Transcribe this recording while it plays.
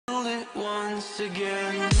once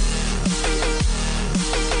again.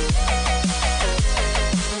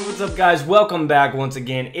 What's up, guys? Welcome back once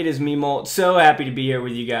again. It is me, Molt. So happy to be here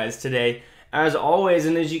with you guys today. As always,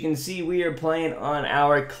 and as you can see, we are playing on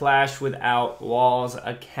our Clash Without Walls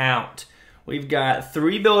account. We've got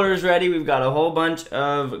 3 builders ready. We've got a whole bunch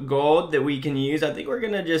of gold that we can use. I think we're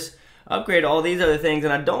going to just upgrade all these other things,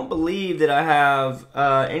 and I don't believe that I have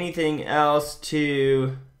anything else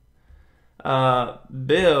to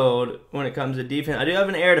build when it comes to defense. I do have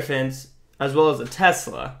an air defense as well as a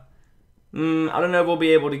Tesla. I don't know if we'll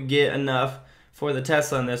be able to get enough for the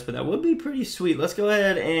Tesla in this, but that would be pretty sweet. Let's go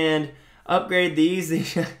ahead and upgrade these.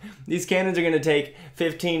 These cannons are going to take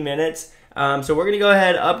 15 minutes. So we're going to go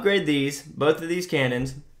ahead and upgrade these, both of these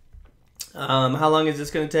cannons. How long is this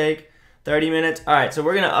going to take? 30 minutes. All right, so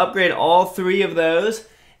we're going to upgrade all 3 of those,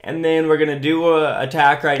 and then we're going to do an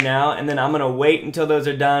attack right now, and then I'm going to wait until those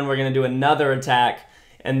are done. We're going to do another attack,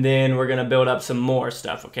 and then we're going to build up some more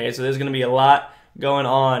stuff, okay? So there's going to be a lot going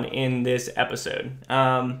on in this episode.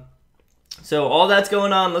 So all that's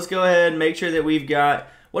going on, let's go ahead and make sure that we've got,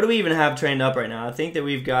 what do we even have trained up right now? I think that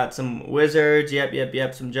we've got some wizards,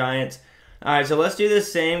 yep, some giants. All right, so let's do the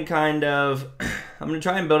same kind of, I'm going to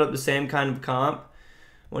try and build up the same kind of comp.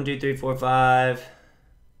 1, 2, 3, 4, 5.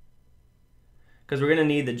 Because we're going to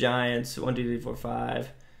need the giants. 1, 2, 3, 4, 5.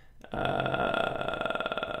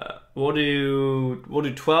 We'll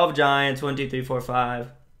do 12 giants. 1, 2, 3, 4,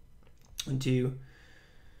 5. 1, 2.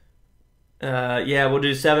 Yeah, we'll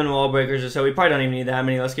do 7 wall breakers or so. We probably don't even need that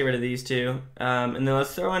many. Let's get rid of these 2. And then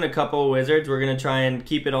let's throw in a couple wizards. We're going to try and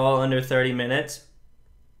keep it all under 30 minutes.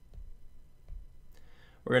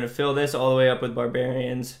 We're going to fill this all the way up with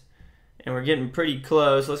barbarians. And we're getting pretty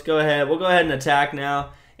close. Let's go ahead. We'll go ahead and attack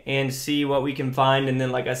now and see what we can find. And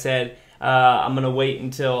then, like I said, I'm going to wait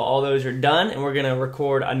until all those are done. And we're going to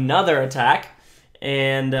record another attack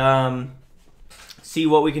and see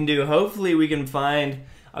what we can do. Hopefully we can find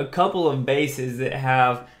a couple of bases that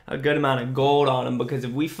have a good amount of gold on them. Because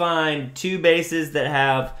if we find 2 bases that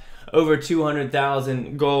have over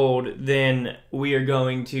 200,000 gold, then we are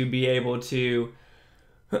going to be able to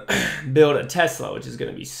build a Tesla, which is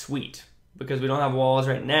going to be sweet. Because we don't have walls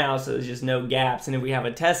right now, so there's just no gaps. And if we have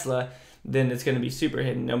a Tesla, then it's going to be super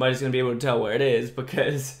hidden. Nobody's going to be able to tell where it is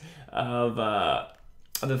because of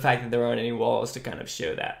the fact that there aren't any walls to kind of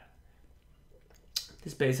show that.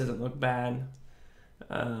 This base doesn't look bad.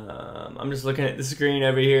 I'm just looking at the screen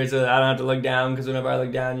over here so that I don't have to look down, because whenever I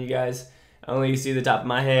look down, you guys only see the top of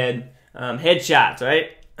my head. Headshots, right?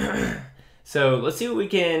 So let's see what we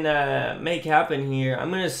can make happen here. I'm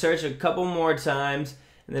going to search a couple more times.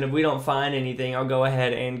 And then if we don't find anything, I'll go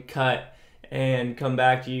ahead and cut and come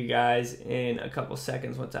back to you guys in a couple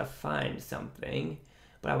seconds once I find something.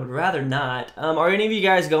 But I would rather not. Are any of you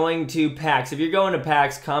guys going to PAX? If you're going to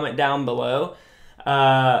PAX, comment down below.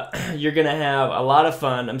 You're going to have a lot of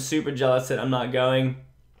fun. I'm super jealous that I'm not going.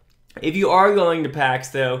 If you are going to PAX,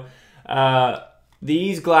 though,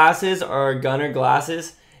 these glasses are Gunner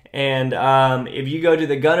glasses. And if you go to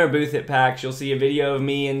the Gunner booth at PAX, you'll see a video of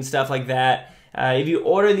me and stuff like that. If you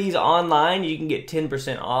order these online, you can get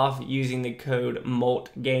 10% off using the code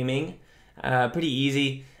MOLTGAMING. Pretty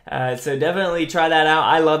easy. So definitely try that out.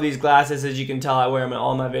 I love these glasses. As you can tell, I wear them in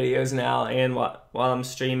all my videos now and while I'm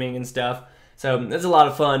streaming and stuff. So it's a lot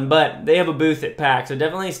of fun. But they have a booth at PAX, so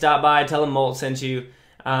definitely stop by, tell them Molt sent you,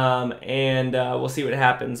 and we'll see what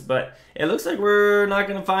happens. But it looks like we're not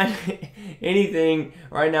going to find anything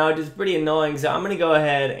right now, which is pretty annoying. So I'm going to go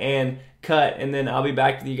ahead and cut, and then I'll be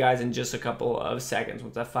back with you guys in just a couple of seconds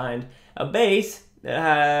once I find a base that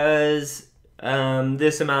has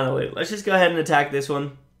this amount of loot. Let's just go ahead and attack this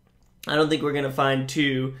one. I don't think we're going to find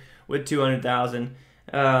 2 with 200,000.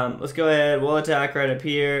 Let's go ahead. We'll attack right up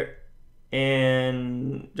here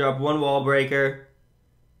and drop 1 wall breaker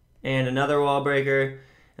and another wall breaker,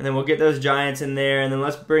 and then we'll get those giants in there, and then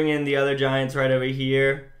let's bring in the other giants right over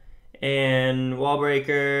here, and wall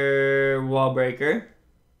breaker, wall breaker.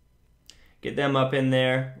 Get them up in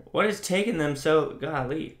there. What is taking them so...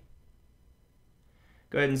 Golly.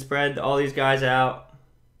 Go ahead and spread all these guys out.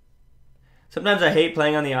 Sometimes I hate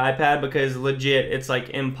playing on the iPad because legit it's like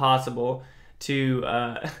impossible to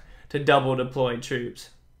double deploy troops.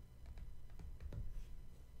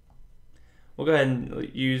 We'll go ahead and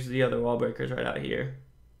use the other wall breakers right out here.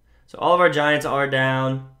 So all of our giants are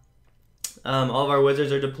down. All of our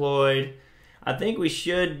wizards are deployed. I think we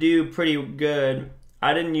should do pretty good.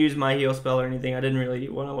 I didn't use my heal spell or anything. I didn't really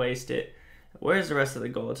want to waste it. Where's the rest of the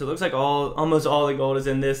gold? So it looks like almost all the gold is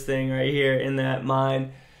in this thing right here in that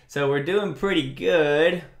mine. So we're doing pretty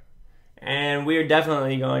good. And we are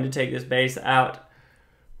definitely going to take this base out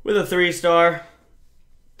with a 3-star.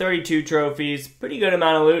 32 trophies. Pretty good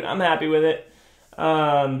amount of loot. I'm happy with it.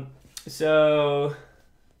 So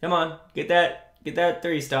come on, get that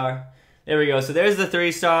 3-star. There we go. So there's the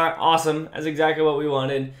 3-star. Awesome. That's exactly what we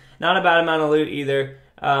wanted. Not a bad amount of loot either.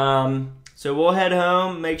 So we'll head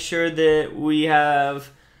home, make sure that we have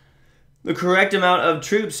the correct amount of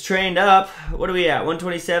troops trained up. What are we at?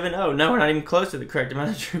 127? Oh, no, we're not even close to the correct amount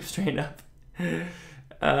of troops trained up. Here,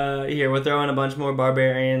 we're throwing a bunch more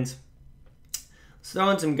barbarians. Let's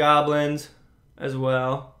throw in some goblins as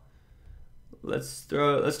well. Let's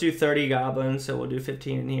do 30 goblins, so we'll do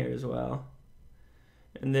 15 in here as well.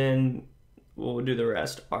 And then we'll do the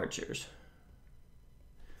rest archers.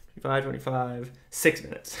 25, 6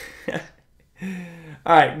 minutes.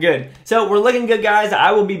 All right, good. So we're looking good, guys.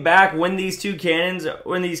 I will be back when these cannons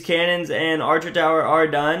and archer tower are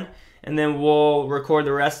done, and then we'll record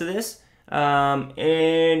the rest of this.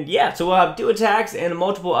 And yeah, so we'll have 2 attacks and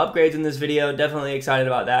multiple upgrades in this video. Definitely excited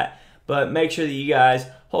about that. But make sure that you guys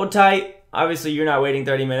hold tight. Obviously, you're not waiting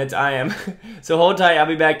 30 minutes. I am. So hold tight. I'll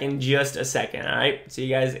be back in just a second. All right. See you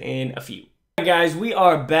guys in a few. All right, guys, we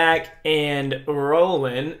are back and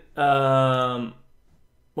rolling.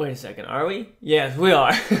 Wait a second, are we? Yes, we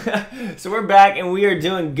are. So we're back and we are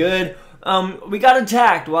doing good. We got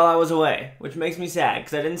attacked while I was away, which makes me sad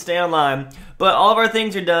because I didn't stay online. But all of our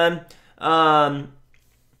things are done. And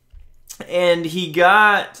he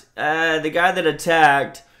got, the guy that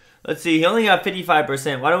attacked, let's see, he only got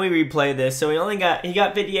 55%. Why don't we replay this? So he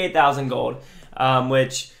got 58,000 gold,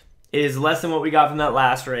 which is less than what we got from that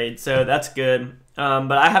last raid. So that's good.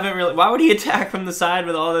 But I haven't really... Why would he attack from the side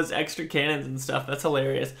with all those extra cannons and stuff? That's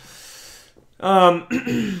hilarious. So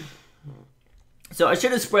I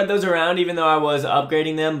should have spread those around even though I was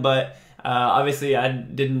upgrading them, but obviously I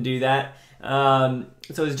didn't do that.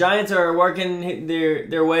 So his giants are working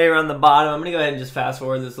their way around the bottom. I'm going to go ahead and just fast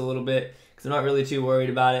forward this a little bit because I'm not really too worried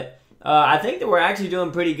about it. I think that we're actually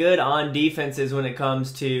doing pretty good on defenses when it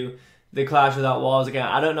comes to the Clash Without Walls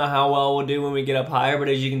account. I don't know how well we'll do when we get up higher, but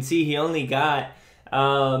as you can see, he only got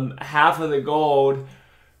half of the gold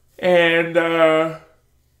and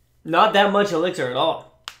not that much elixir at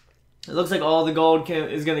all. It looks like all the gold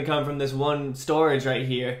is going to come from this one storage right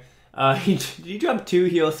here. Did he drop 2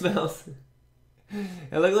 heal spells?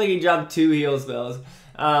 It looks like he dropped 2 heal spells.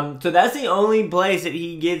 So that's the only place that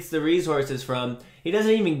he gets the resources from. He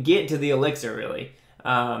doesn't even get to the elixir really.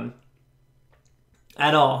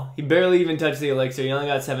 At all. He barely even touched the elixir. He only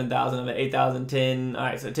got 7,000 of it, 8,000, 10. All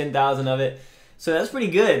right, so 10,000 of it. So that's pretty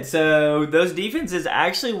good. So those defenses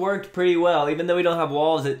actually worked pretty well. Even though we don't have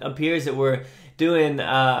walls, it appears that we're doing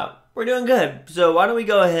good. So why don't we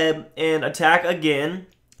go ahead and attack again?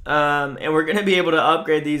 And we're going to be able to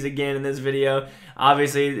upgrade these again in this video.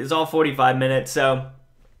 Obviously, it's all 45 minutes, so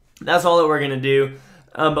that's all that we're going to do.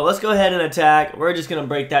 But let's go ahead and attack. We're just going to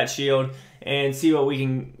break that shield and see what we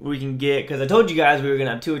can get, because I told you guys we were going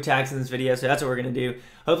to have 2 attacks in this video, so that's what we're going to do.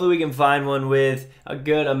 Hopefully we can find one with a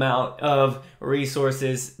good amount of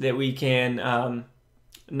resources that we can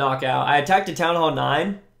knock out. I attacked a Town Hall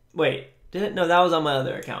 9. Wait, did it? No, that was on my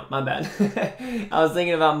other account. My bad. I was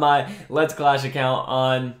thinking about my Let's Clash account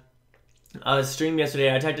on a stream yesterday.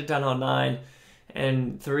 I attacked a Town Hall 9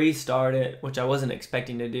 and 3-starred it, which I wasn't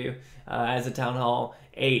expecting to do, as a Town Hall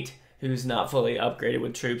 8. Who's not fully upgraded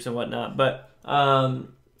with troops and whatnot. But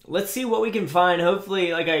let's see what we can find.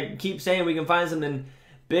 Hopefully, like I keep saying, we can find something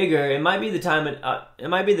bigger. It might be the time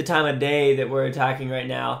of day that we're attacking right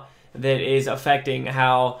now that is affecting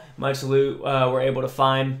how much loot we're able to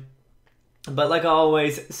find. But like I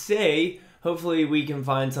always say, hopefully we can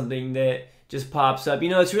find something that just pops up. You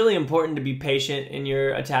know, it's really important to be patient in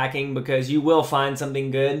your attacking because you will find something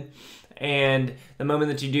good. And the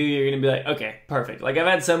moment that you do, you're going to be like, okay, perfect. Like, I've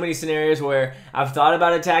had so many scenarios where I've thought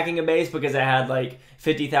about attacking a base because I had, like,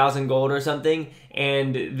 50,000 gold or something.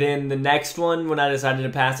 And then the next one, when I decided to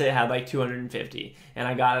pass it, had, like, 250. And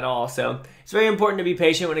I got it all. So, it's very important to be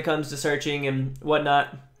patient when it comes to searching and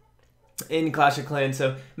whatnot in Clash of Clans.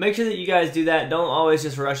 So, make sure that you guys do that. Don't always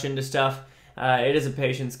just rush into stuff. It is a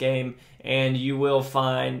patience game, and you will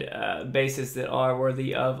find bases that are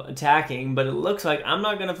worthy of attacking, but it looks like I'm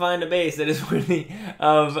not going to find a base that is worthy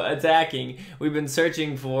of attacking. We've been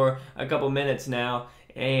searching for a couple minutes now,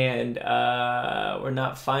 and we're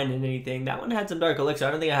not finding anything. That one had some Dark Elixir.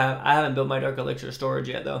 I don't think I haven't built my Dark Elixir storage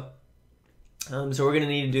yet, though. So we're going to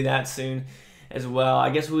need to do that soon as well.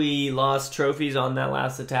 I guess we lost trophies on that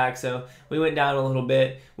last attack, so we went down a little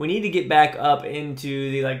bit. We need to get back up into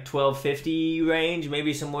the like 1250 range,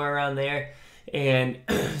 maybe somewhere around there, and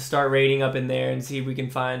start raiding up in there and see if we can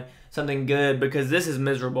find something good, because this is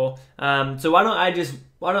miserable. So why don't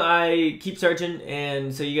I keep searching,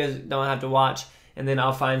 and so you guys don't have to watch, and then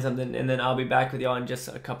I'll find something, and then I'll be back with y'all in just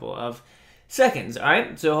a couple of seconds. All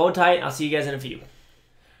right, so hold tight. I'll see you guys in a few.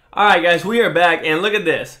 All right, guys, we are back, and look at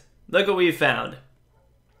this. Look what we found.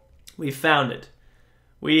 We found it.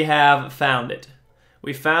 We have found it.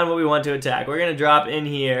 We found what we want to attack. We're going to drop in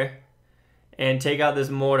here and take out this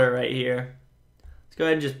mortar right here. Let's go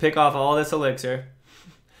ahead and just pick off all this elixir.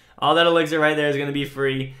 All that elixir right there is going to be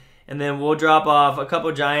free. And then we'll drop off a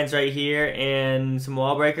couple giants right here and some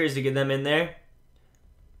wall breakers to get them in there.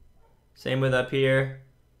 Same with up here.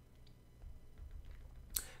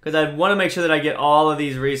 Because I want to make sure that I get all of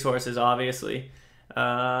these resources, obviously.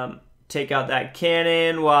 Take out that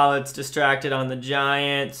cannon while it's distracted on the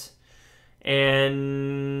giants.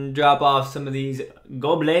 And drop off some of these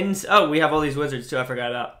goblins. Oh, we have all these wizards too, I forgot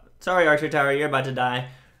about. Sorry, Archer Tower, you're about to die.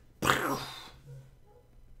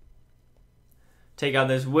 Take out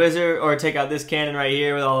this wizard, or take out this cannon right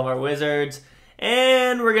here with all of our wizards.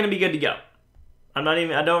 And we're going to be good to go. I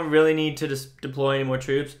don't really need to just deploy any more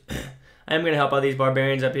troops. I am going to help out these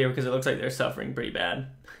barbarians up here because it looks like they're suffering pretty bad.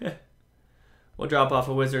 We'll drop off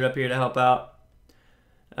a wizard up here to help out.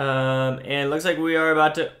 And it looks like we are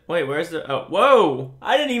about to... Wait, where's the... Oh, whoa!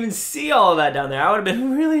 I didn't even see all of that down there. I would have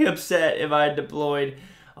been really upset if I had deployed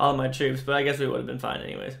all of my troops, but I guess we would have been fine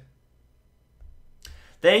anyways.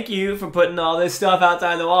 Thank you for putting all this stuff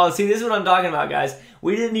outside the wall. See, this is what I'm talking about, guys.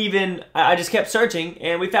 We didn't even... I just kept searching,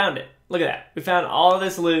 and we found it. Look at that. We found all of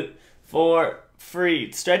this loot for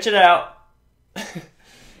free. Stretch it out.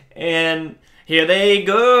 And here they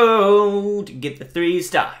go to get the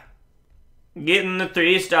 3-star. Getting the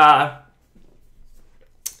 3-star.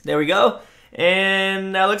 There we go.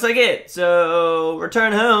 And that looks like it. So,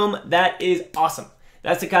 return home. That is awesome.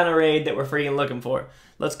 That's the kind of raid that we're freaking looking for.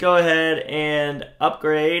 Let's go ahead and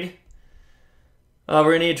upgrade. We're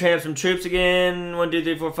going to need to train up some troops again. 1, 2,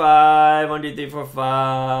 3, 4, 5. 1, 2, 3, 4,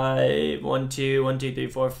 5. 1, 2, 1, 2, 3,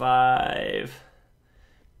 4, 5.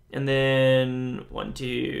 And then 1,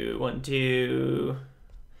 2, 1, 2.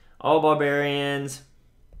 All barbarians.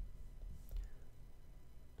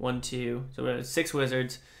 1, 2. So we have 6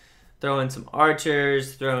 wizards. Throw in some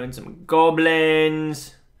archers. Throw in some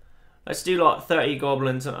goblins. Let's do like 30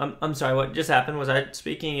 goblins. I'm sorry, what just happened? Was I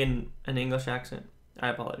speaking in an English accent? I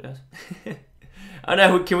apologize. Oh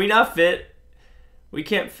no, can we not fit? We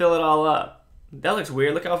can't fill it all up. That looks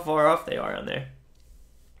weird. Look how far off they are on there.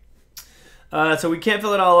 So we can't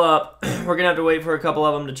fill it all up. We're going to have to wait for a couple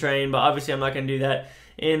of them to train, but obviously I'm not going to do that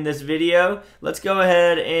in this video. Let's go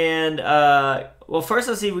ahead and, well, first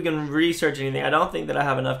let's see if we can research anything. I don't think that I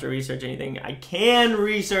have enough to research anything. I can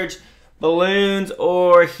research balloons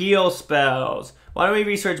or heal spells. Why don't we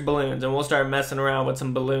research balloons, and we'll start messing around with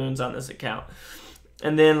some balloons on this account.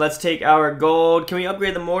 And then let's take our gold. Can we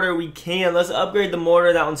upgrade the mortar? We can. Let's upgrade the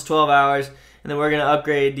mortar. That one's 12 hours. And then we're going to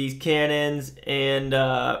upgrade these cannons and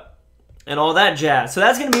all that jazz. So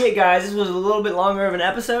that's going to be it, guys. This was a little bit longer of an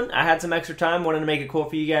episode. I had some extra time. Wanted to make it cool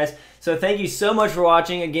for you guys. So thank you so much for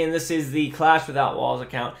watching. Again, this is the Clash Without Walls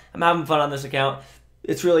account. I'm having fun on this account.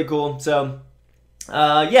 It's really cool. So,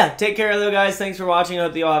 yeah, take care, though, guys. Thanks for watching. I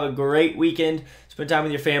hope that you all have a great weekend. Spend time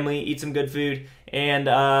with your family. Eat some good food. And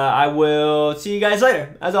I will see you guys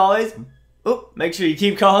later. As always, make sure you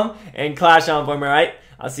keep calm and clash on for me, all right?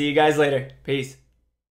 I'll see you guys later. Peace.